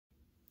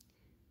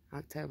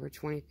October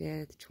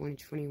 25th,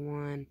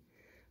 2021.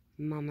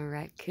 Mama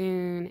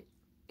Raccoon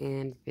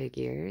and Big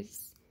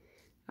Ears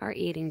are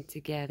eating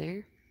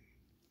together.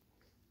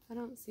 I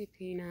don't see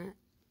Peanut,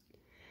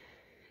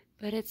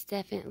 but it's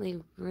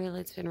definitely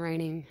it's been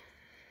raining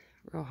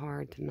real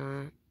hard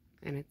tonight,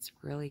 and it's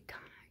really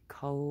kind of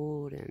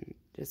cold and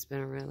just been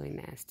a really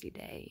nasty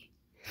day.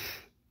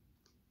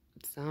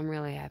 So I'm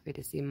really happy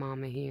to see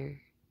Mama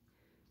here,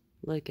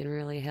 looking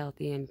really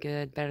healthy and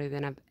good, better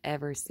than I've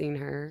ever seen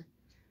her.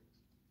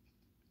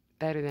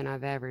 Better than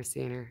I've ever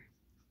seen her.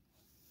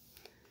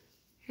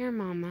 Here,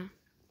 Mama.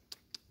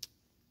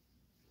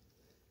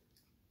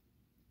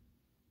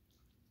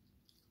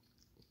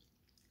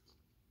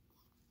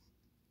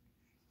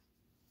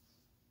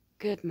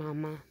 Good,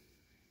 Mama.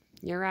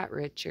 You're right,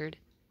 Richard.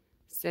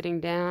 Sitting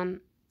down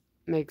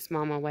makes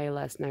Mama way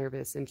less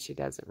nervous and she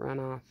doesn't run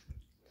off.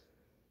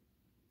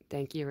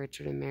 Thank you,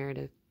 Richard and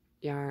Meredith.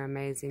 You are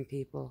amazing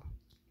people.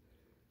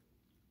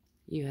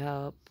 You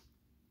help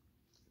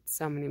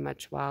so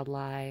much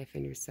wildlife,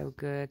 and you're so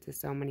good to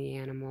so many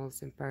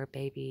animals and fur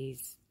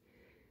babies.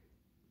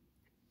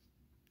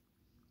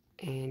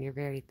 And you're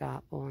very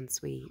thoughtful and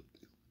sweet.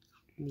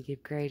 And you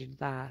give great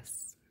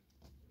advice.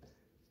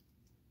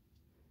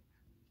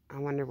 I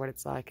wonder what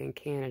it's like in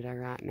Canada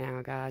right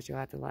now, guys. You'll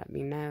have to let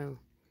me know.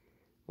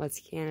 What's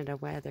Canada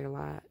weather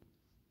like?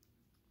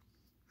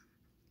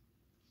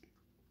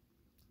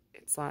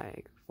 It's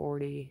like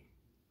 40.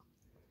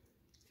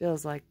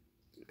 Feels like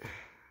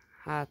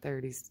high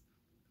 30s,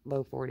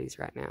 low 40s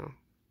right now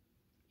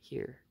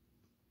here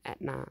at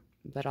night.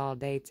 But all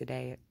day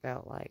today it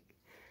felt like,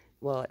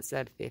 well, it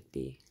said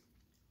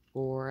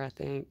 54, I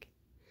think.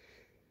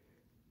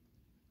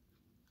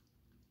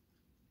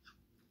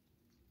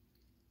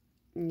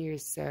 You're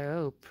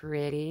so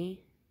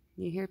pretty.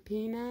 You hear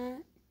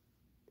Peanut?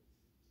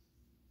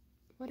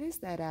 What is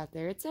that out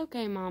there? It's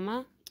okay,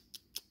 Mama.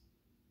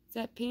 Is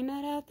that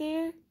Peanut out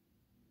there?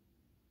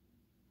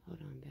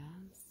 Hold on,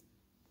 guys.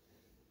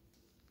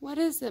 What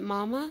is it,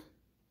 Mama?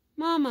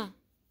 Mama.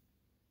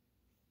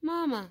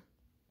 Mama.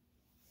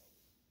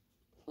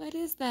 What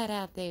is that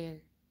out there?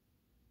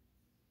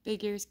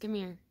 Big Ears, come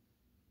here.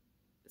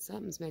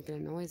 Something's making a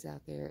noise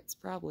out there. It's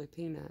probably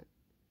Peanut.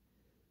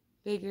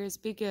 Big Ears,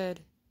 be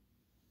good.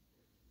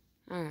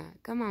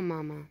 Alright, come on,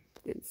 Mama.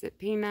 Is it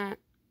Peanut?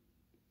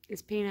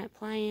 Is Peanut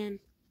playing?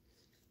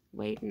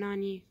 Waiting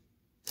on you?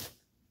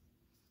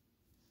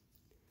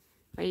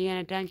 Are you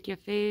gonna dunk your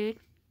food?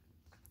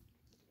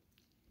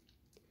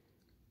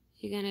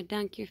 You gonna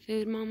dunk your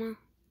food, Mama?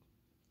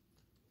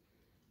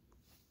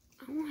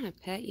 I want to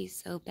pet you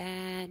so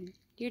bad.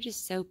 You're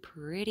just so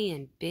pretty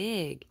and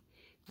big.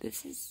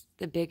 This is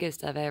the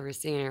biggest I've ever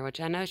seen her, which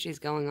I know she's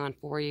going on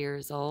 4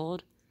 years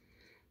old.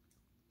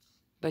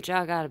 But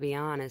y'all gotta be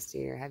honest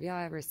here. Have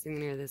y'all ever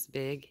seen her this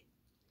big?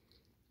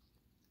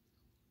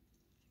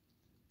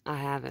 I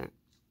haven't.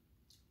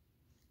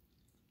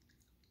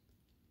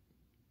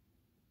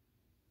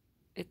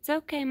 It's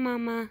okay,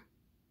 Mama.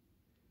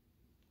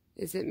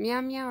 Is it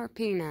Meow Meow or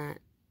Peanut?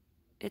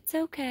 It's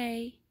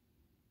okay.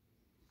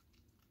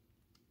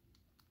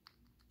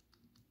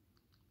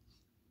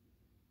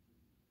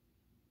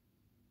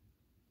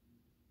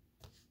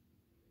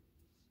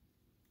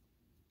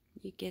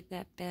 You get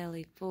that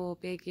belly full,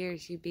 Big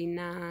Ears, you be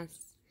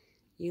nice.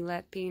 You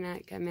let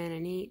Peanut come in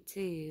and eat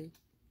too.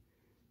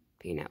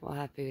 Peanut will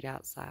have food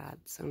outside,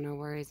 so no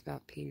worries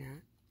about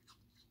Peanut.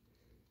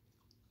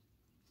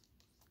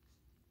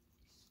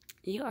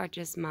 You are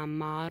just my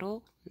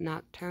model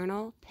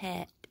nocturnal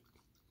pet.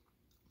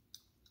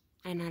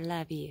 And I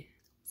love you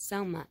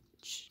so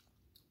much.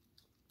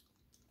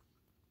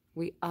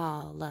 We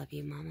all love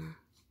you, Mama.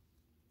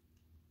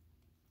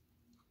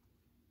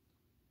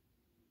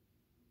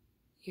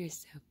 You're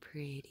so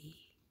pretty.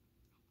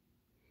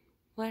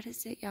 What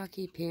is it y'all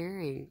keep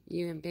hearing?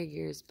 You and Big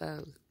Ears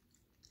both.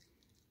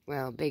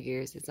 Well, Big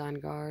Ears is on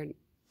guard.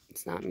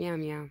 It's not Meow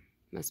Meow.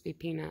 Must be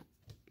Peanut.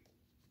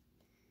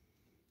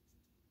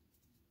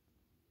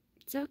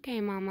 It's okay,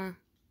 Mama.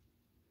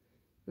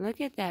 Look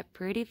at that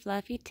pretty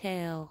fluffy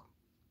tail.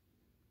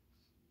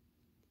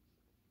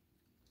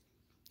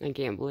 I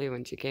can't believe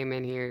when she came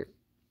in here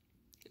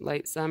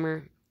late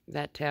summer,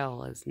 that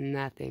tail is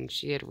nothing.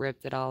 She had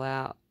ripped it all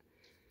out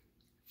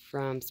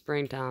from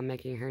springtime,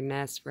 making her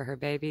nest for her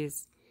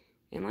babies.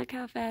 And look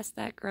how fast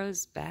that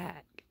grows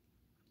back.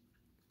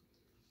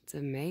 It's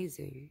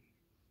amazing.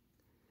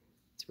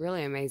 It's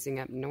really amazing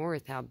up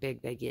north how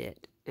big they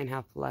get and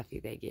how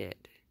fluffy they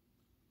get.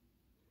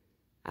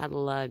 I'd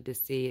love to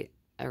see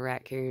a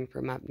raccoon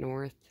from up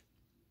north.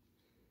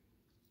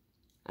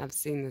 I've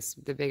seen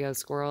the big old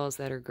squirrels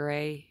that are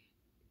gray.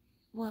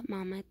 What,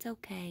 Mama? It's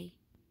okay.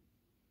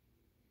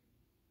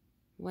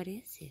 What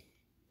is it?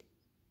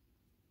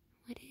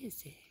 What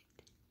is it?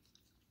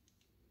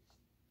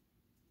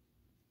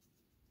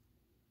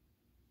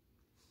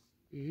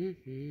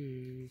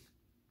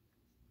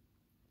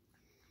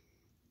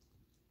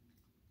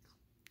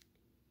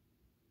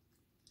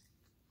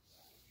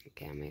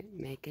 Okay, I'm gonna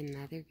make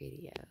another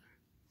video.